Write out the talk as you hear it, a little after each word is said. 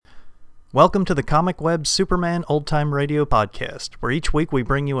Welcome to the Comic Web Superman Old Time Radio Podcast, where each week we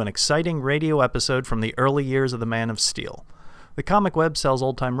bring you an exciting radio episode from the early years of the Man of Steel. The Comic Web sells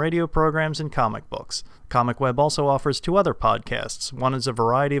old-time radio programs and comic books. Comic Web also offers two other podcasts. One is a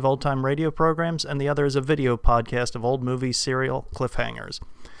variety of old-time radio programs, and the other is a video podcast of old movies, serial, cliffhangers.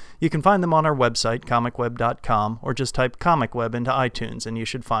 You can find them on our website, comicweb.com, or just type Comic Web into iTunes and you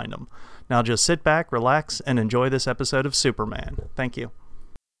should find them. Now just sit back, relax, and enjoy this episode of Superman. Thank you.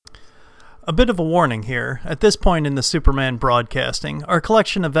 A bit of a warning here. At this point in the Superman broadcasting, our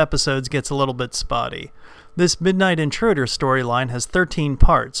collection of episodes gets a little bit spotty. This Midnight Intruder storyline has 13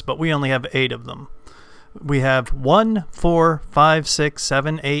 parts, but we only have 8 of them. We have 1, 4, 5, 6,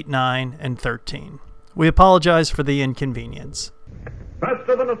 7, 8, 9, and 13. We apologize for the inconvenience.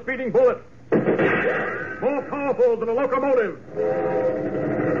 Faster than a speeding bullet. More powerful than a locomotive.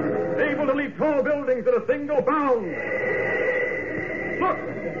 Able to leap tall buildings in a single bound. Look!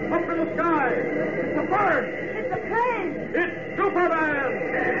 Up in the sky! It's a bird! It's a plane! It's Superman!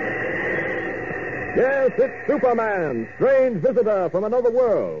 Yes, it's Superman, strange visitor from another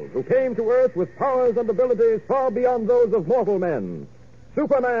world, who came to Earth with powers and abilities far beyond those of mortal men.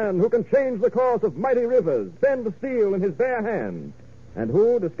 Superman, who can change the course of mighty rivers, bend the steel in his bare hands, and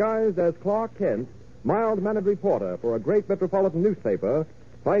who, disguised as Clark Kent, mild-mannered reporter for a great metropolitan newspaper,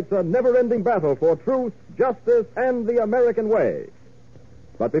 fights a never-ending battle for truth, justice, and the American way.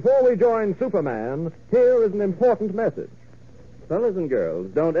 But before we join Superman, here is an important message. Fellas and girls,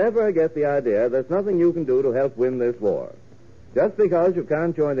 don't ever get the idea there's nothing you can do to help win this war. Just because you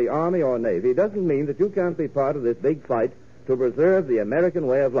can't join the Army or Navy doesn't mean that you can't be part of this big fight to preserve the American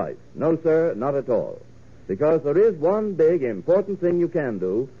way of life. No, sir, not at all. Because there is one big, important thing you can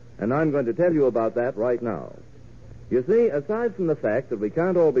do, and I'm going to tell you about that right now. You see, aside from the fact that we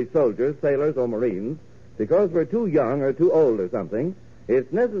can't all be soldiers, sailors, or Marines, because we're too young or too old or something,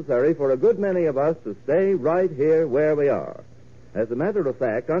 it's necessary for a good many of us to stay right here where we are. As a matter of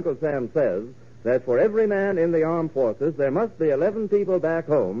fact, Uncle Sam says that for every man in the armed forces, there must be 11 people back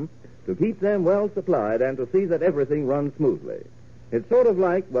home to keep them well supplied and to see that everything runs smoothly. It's sort of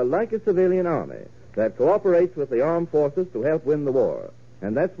like a civilian army that cooperates with the armed forces to help win the war.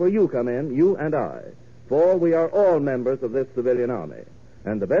 And that's where you come in, you and I. For we are all members of this civilian army.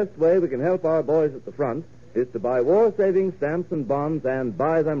 And the best way we can help our boys at the front is to buy war-saving stamps and bonds and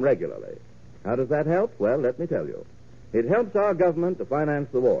buy them regularly. How does that help? Well, let me tell you. It helps our government to finance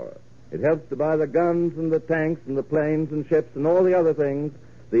the war. It helps to buy the guns and the tanks and the planes and ships and all the other things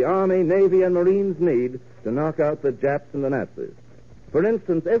the Army, Navy, and Marines need to knock out the Japs and the Nazis. For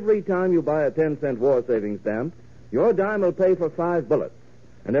instance, every time you buy a 10-cent war-saving stamp, your dime will pay for 5 bullets.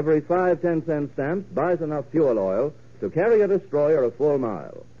 And every 5 10-cent stamps buys enough fuel oil to carry a destroyer a full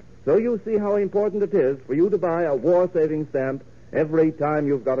mile. So you see how important it is for you to buy a war-saving stamp every time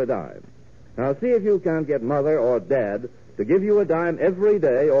you've got a dime. Now, see if you can't get Mother or Dad to give you a dime every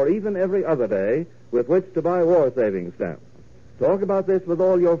day or even every other day with which to buy war-saving stamps. Talk about this with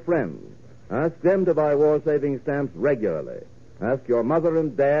all your friends. Ask them to buy war-saving stamps regularly. Ask your mother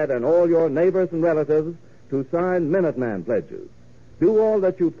and dad and all your neighbors and relatives to sign Minuteman pledges. Do all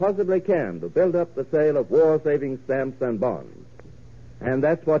that you possibly can to build up the sale of war-saving stamps and bonds. And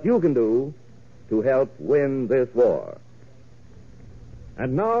that's what you can do to help win this war.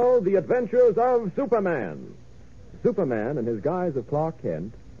 And now, the adventures of Superman. Superman, in his guise of Clark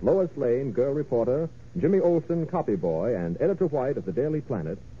Kent, Lois Lane, girl reporter, Jimmy Olsen, copy boy, and Editor White of the Daily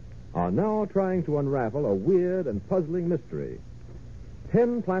Planet, are now trying to unravel a weird and puzzling mystery.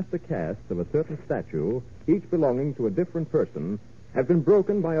 10 plaster casts of a certain statue, each belonging to a different person, have been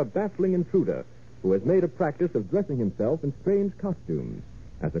broken by a baffling intruder who has made a practice of dressing himself in strange costumes,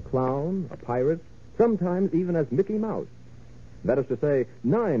 as a clown, a pirate, sometimes even as Mickey Mouse. That is to say,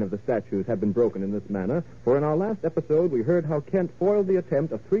 9 of the statues have been broken in this manner, for in our last episode we heard how Kent foiled the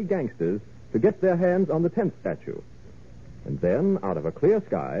attempt of 3 gangsters to get their hands on the 10th statue. And then, out of a clear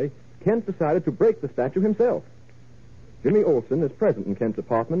sky, Kent decided to break the statue himself. Jimmy Olsen is present in Kent's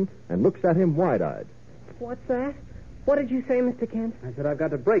apartment and looks at him wide-eyed. What's that? What did you say, Mr. Kent? I said I've got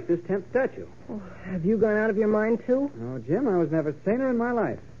to break this 10th statue. Oh, have you gone out of your mind, too? Oh, Jim, I was never saner in my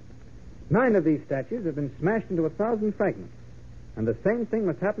life. 9 of these statues have been smashed into 1,000 fragments. And the same thing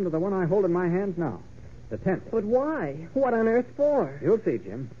must happen to the one I hold in my hands now. The 10th. But why? What on earth for? You'll see,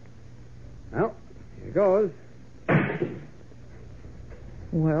 Jim. Well, here goes.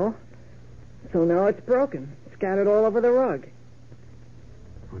 Well, so now it's broken. Scattered all over the rug.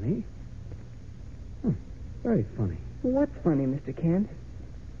 Funny. Very funny. What's funny, Mr. Kent?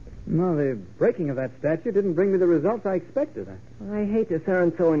 No, the breaking of that statue didn't bring me the results I expected. I hate to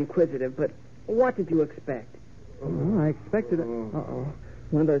sound so inquisitive, but what did you expect? Oh, I expected it. Uh-oh.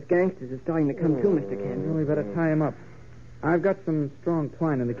 One of those gangsters is starting to come to, Mr. Kent. Well, we better tie him up. I've got some strong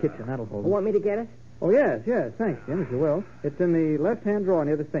twine in the kitchen. That'll hold him. Want me to get it? Oh, yes. Thanks, Jim, if you will. It's in the left-hand drawer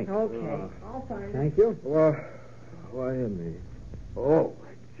near the sink. Okay. I'll find it. Thank you. Well, why me? Oh,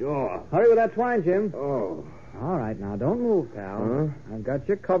 jaw. Hurry with that twine, Jim. Oh. All right, now, don't move, pal. Huh? I've got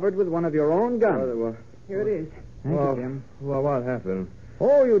you covered with one of your own guns. Here it is. Thank you, Jim. Well, what happened?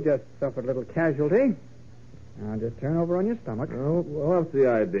 Oh, you just suffered a little casualty. Now, just turn over on your stomach. Oh, what's the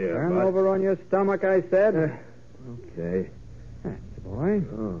idea? Turn over on your stomach, I said. Okay. That's the boy.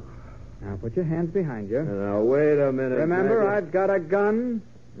 Oh. Now, put your hands behind you. Now, wait a minute. Remember, Maggie. I've got a gun.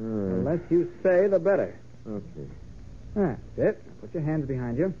 All The right. less you say, the better. Okay. That's it. Now, put your hands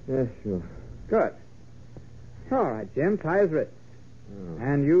behind you. Yeah, sure. Good. All right, Jim, tie his wrists. Oh.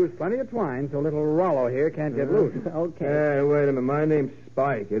 And use plenty of twine so little Rollo here can't get loose. Okay. Hey, wait a minute. My name's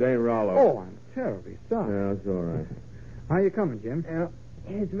Spike. It ain't Rollo. Oh, I'm terribly sorry. Yeah, that's all right. How you coming, Jim?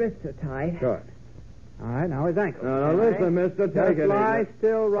 His wrists are tied. Good. All right, now his ankles. Now, listen, mister. Just Take it lie easy.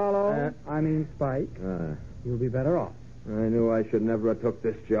 still, Rollo. I mean, Spike. You'll be better off. I knew I should never have took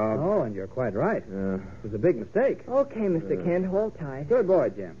this job. Oh, and you're quite right. Yeah. It was a big mistake. Okay, Mr. Kent, hold tight. Good boy,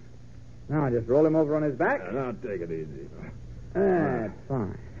 Jim. Now just roll him over on his back. Now, take it easy. That's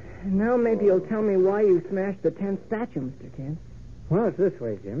fine. Now maybe you'll tell me why you smashed the 10th statue, Mr. Kent. Well, it's this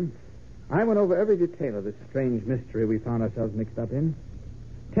way, Jim. I went over every detail of this strange mystery we found ourselves mixed up in.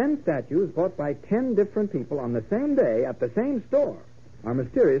 10 statues bought by 10 different people on the same day at the same store are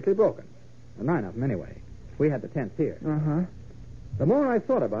mysteriously broken. Well, 9 of them, anyway. We had the 10th here. Uh-huh. The more I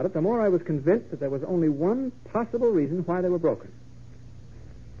thought about it, the more I was convinced that there was only one possible reason why they were broken.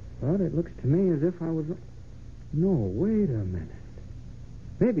 But it looks to me as if I was... No, wait a minute.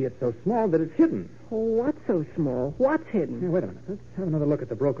 Maybe it's so small that it's hidden. Oh, what's so small? What's hidden? Here, wait a minute. Let's have another look at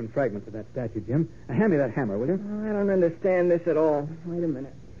the broken fragments of that statue, Jim. Hand me that hammer, will you? Oh, I don't understand this at all. Wait a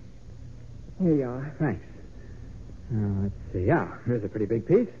minute. Here you are. Thanks. Now, let's see. Yeah, here's a pretty big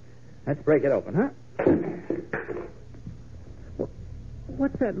piece. Let's break it open, huh?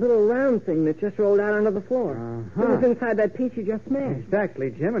 What's that little round thing that just rolled out onto the floor? Uh-huh. It was inside that piece you just smashed.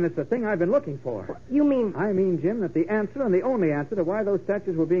 Exactly, Jim, and it's the thing I've been looking for. You mean... I mean, Jim, that the answer and the only answer to why those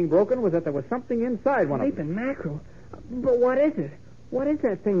statues were being broken was that there was something inside one of them. Sleeping mackerel. But what is it? What is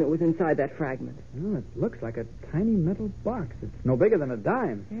that thing that was inside that fragment? Well, it looks like a tiny metal box. It's no bigger than a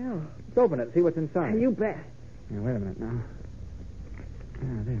dime. Yeah. Let's open it, see what's inside. You bet. Now, wait a minute now.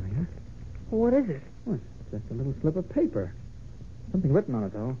 Ah, there we are. What is it? Oh, it's just a little slip of paper. Something written on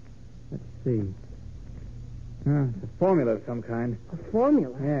it, though. Let's see. It's a formula of some kind. A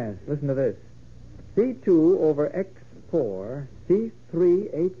formula? Yes, listen to this. C2 over X4,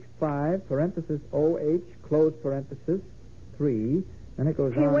 C3H5, parenthesis OH, close parenthesis, 3. Then it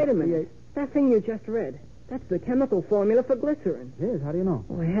goes on. Hey, wait a minute. C8. That thing you just read. That's the chemical formula for glycerin. It is? How do you know?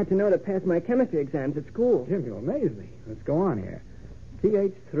 Oh, I had to know to pass my chemistry exams at school. Jim, you amaze me. Let's go on here.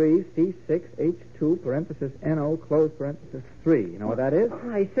 CH3C6H2, parenthesis NO, close parenthesis 3. You know what that is?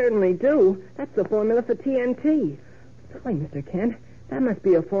 I certainly do. That's the formula for TNT. Why, Mr. Kent, that must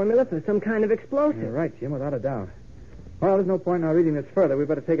be a formula for some kind of explosive. You're right, Jim, without a doubt. Well, there's no point in our reading this further. We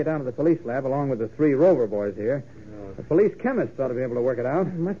better take it down to the police lab along with the 3 Rover boys here. The police chemists ought to be able to work it out.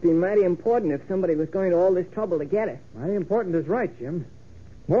 It must be mighty important if somebody was going to all this trouble to get it. Mighty important is right, Jim.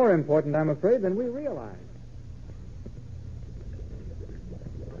 More important, I'm afraid, than we realize.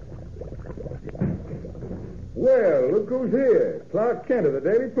 Well, look who's here. Clark Kent of the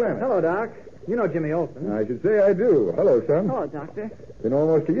Daily Planet. Hello, Doc. You know Jimmy Olsen. I should say I do. Hello, son. Hello, Doctor. Been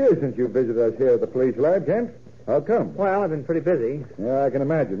almost a year since you visited us here at the police lab, Kent. How come? Well, I've been pretty busy. Yeah, I can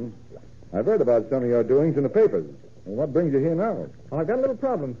imagine. I've heard about some of your doings in the papers. Well, what brings you here now? Well, I've got a little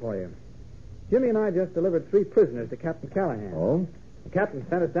problem for you. Jimmy and I just delivered 3 prisoners to Captain Callahan. Oh? The captain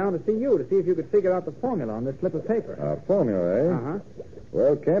sent us down to see you to see if you could figure out the formula on this slip of paper. Formula, eh? Uh-huh.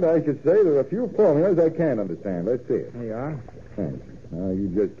 Well, Kent, I should say there are a few formulas I can't understand. Let's see it. There you are. Thanks. Now, you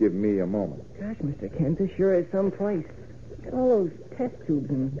just give me a moment. Gosh, Mr. Kent, this sure is some place. Got all those test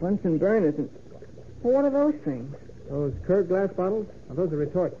tubes and Bunsen burners and... Well, what are those things? Those curved glass bottles? Oh, those are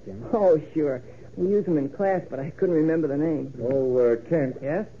retorts, Jim. Oh, sure. We use them in class, but I couldn't remember the name. Oh, Kent,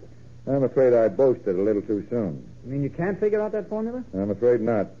 Yes? I'm afraid I boasted a little too soon. You mean you can't figure out that formula? I'm afraid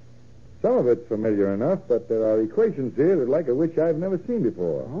not. Some of it's familiar enough, but there are equations here that like a which I've never seen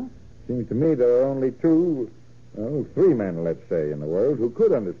before. Oh? Seems to me there are only 3 men, let's say, in the world who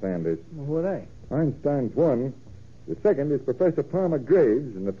could understand this. Well, who are they? Einstein's one. The second is Professor Palmer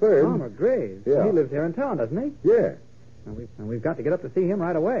Graves, and the third... Palmer Graves. Yeah. He lives here in town, doesn't he? Yeah. And we've got to get up to see him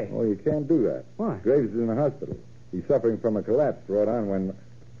right away. Oh, you can't do that. Why? Graves is in the hospital. He's suffering from a collapse brought on when...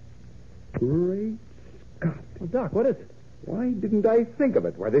 Great Scott. Well, Doc, what is it? Why didn't I think of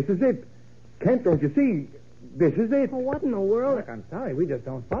it? Why, this is it. Kent, don't you see? This is it. Oh, what in the world? Look, I'm sorry. We just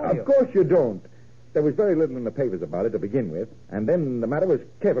don't follow you. Of course you don't. There was very little in the papers about it to begin with, and then the matter was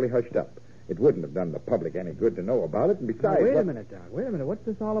carefully hushed up. It wouldn't have done the public any good to know about it, and Now, besides... wait a minute, Doc. Wait a minute. What's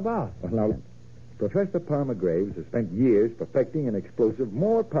this all about? Well, now, Professor Palmer Graves has spent years perfecting an explosive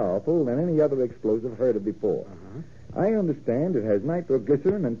more powerful than any other explosive heard of before. I understand it has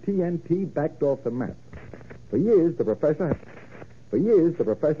nitroglycerin and TNT backed off the map. For years, the professor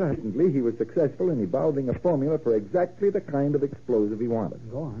recently, he was successful in evolving a formula for exactly the kind of explosive he wanted.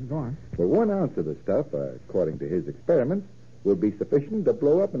 Go on. Well, 1 ounce of the stuff, according to his experiments, will be sufficient to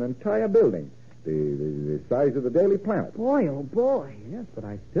blow up an entire building, the size of the Daily Planet. Boy, oh, boy. Yes, but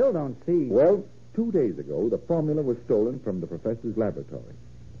I still don't see... Well, 2 days ago, the formula was stolen from the professor's laboratory.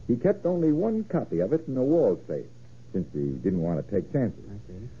 He kept only 1 copy of it in a wall safe, since he didn't want to take chances.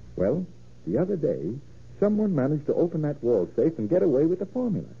 I see. Well, the other day, someone managed to open that wall safe and get away with the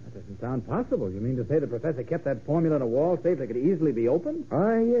formula. That doesn't sound possible. You mean to say the professor kept that formula in a wall safe that could easily be opened?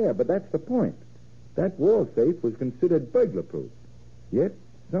 Yeah, but that's the point. That wall safe was considered burglar-proof. Yet,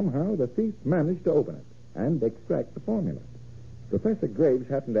 somehow, the thief managed to open it and extract the formula. Professor Graves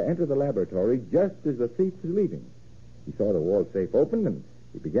happened to enter the laboratory just as the thief was leaving. He saw the wall safe open, and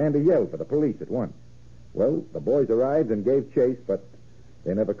he began to yell for the police at once. Well, the boys arrived and gave chase, but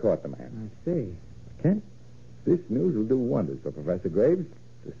they never caught the man. I see. Kent, this news will do wonders for Professor Graves.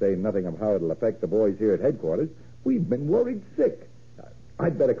 To say nothing of how it'll affect the boys here at headquarters, we've been worried sick.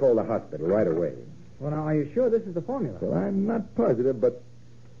 I'd better call the hospital right away. Well, now, are you sure this is the formula? Well, I'm not positive, but,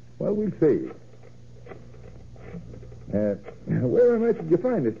 well, we'll see. Where on earth did you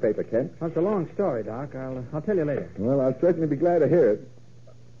find this paper, Kent? Well, it's a long story, Doc. I'll tell you later. Well, I'll certainly be glad to hear it.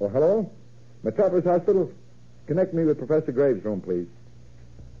 Oh, hello? Metropolis Hospital? Connect me with Professor Graves' room, please.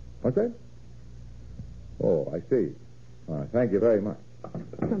 What's that? Oh, I see. Thank you very much.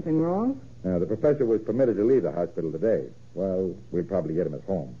 Something wrong? The professor was permitted to leave the hospital today. Well, we'll probably get him at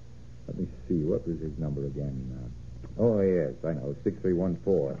home. Let me see. What was his number again? Oh, yes, I know.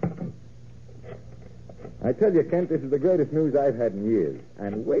 6314. I tell you, Kent, this is the greatest news I've had in years.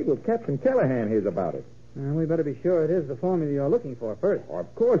 And wait till Captain Callahan hears about it. We better be sure it is the formula you're looking for first. Oh,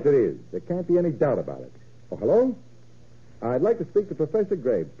 of course it is. There can't be any doubt about it. Oh, hello? I'd like to speak to Professor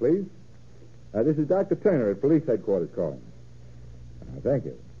Graves, please. This is Dr. Turner at police headquarters calling. Thank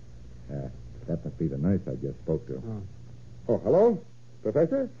you. That must be the nurse I just spoke to. Oh, hello?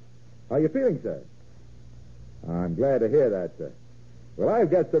 Professor? How are you feeling, sir? I'm glad to hear that, sir. Well,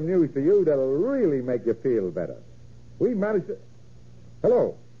 I've got some news for you that'll really make you feel better. We managed to...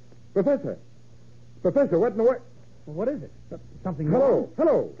 Hello? Professor? Professor, what in the world? Well, what is it? Something Hello? wrong?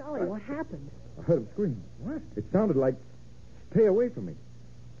 Hello? Golly, what happened? I heard him scream. What? It sounded like, stay away from me.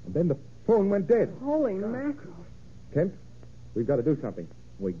 And then the phone went dead. Holy mackerel. Kent, we've got to do something.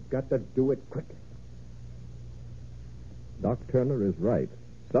 We've got to do it quickly. Doc Turner is right.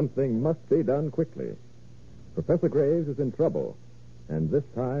 Something must be done quickly. Professor Graves is in trouble, and this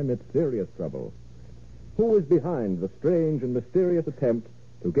time it's serious trouble. Who is behind the strange and mysterious attempt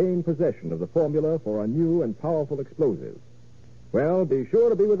to gain possession of the formula for a new and powerful explosive? Well, be sure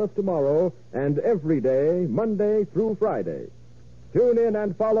to be with us tomorrow and every day, Monday through Friday. Tune in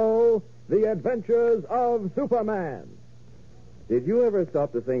and follow The Adventures of Superman. Did you ever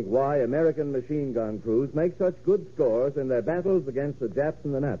stop to think why American machine gun crews make such good scores in their battles against the Japs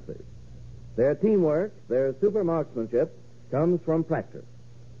and the Nazis? Their teamwork, their super marksmanship, comes from practice.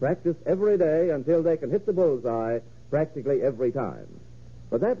 Practice every day until they can hit the bullseye practically every time.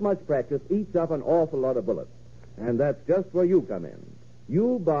 But that much practice eats up an awful lot of bullets. And that's just where you come in.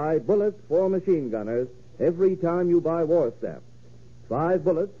 You buy bullets for machine gunners every time you buy war stamps. 5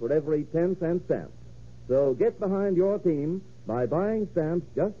 bullets for every 10-cent stamp. So get behind your team by buying stamps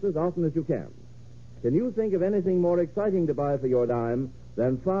just as often as you can. Can you think of anything more exciting to buy for your dime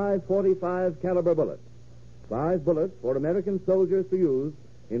than 5 .45 caliber bullets? 5 bullets for American soldiers to use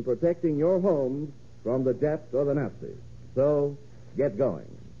in protecting your homes from the Japs or the Nazis. So get going.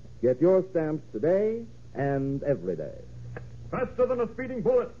 Get your stamps today and every day. Faster than a speeding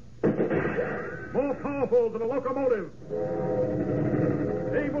bullet. More powerful than a locomotive.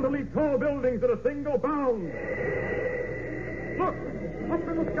 Able to leap tall buildings at a single bound. Look! Up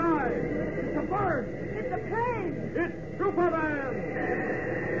in the sky! It's a bird! It's a plane! It's Superman!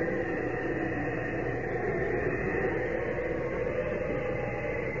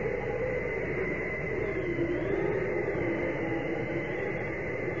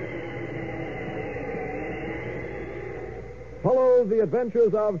 Follow the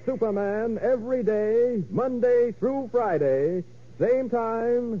adventures of Superman every day, Monday through Friday, same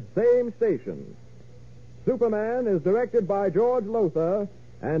time, same station. Superman is directed by George Lothar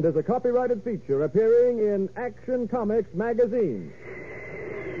and is a copyrighted feature appearing in Action Comics magazine.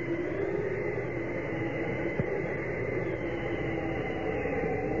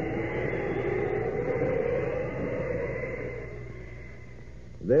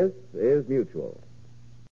 This is Mutual.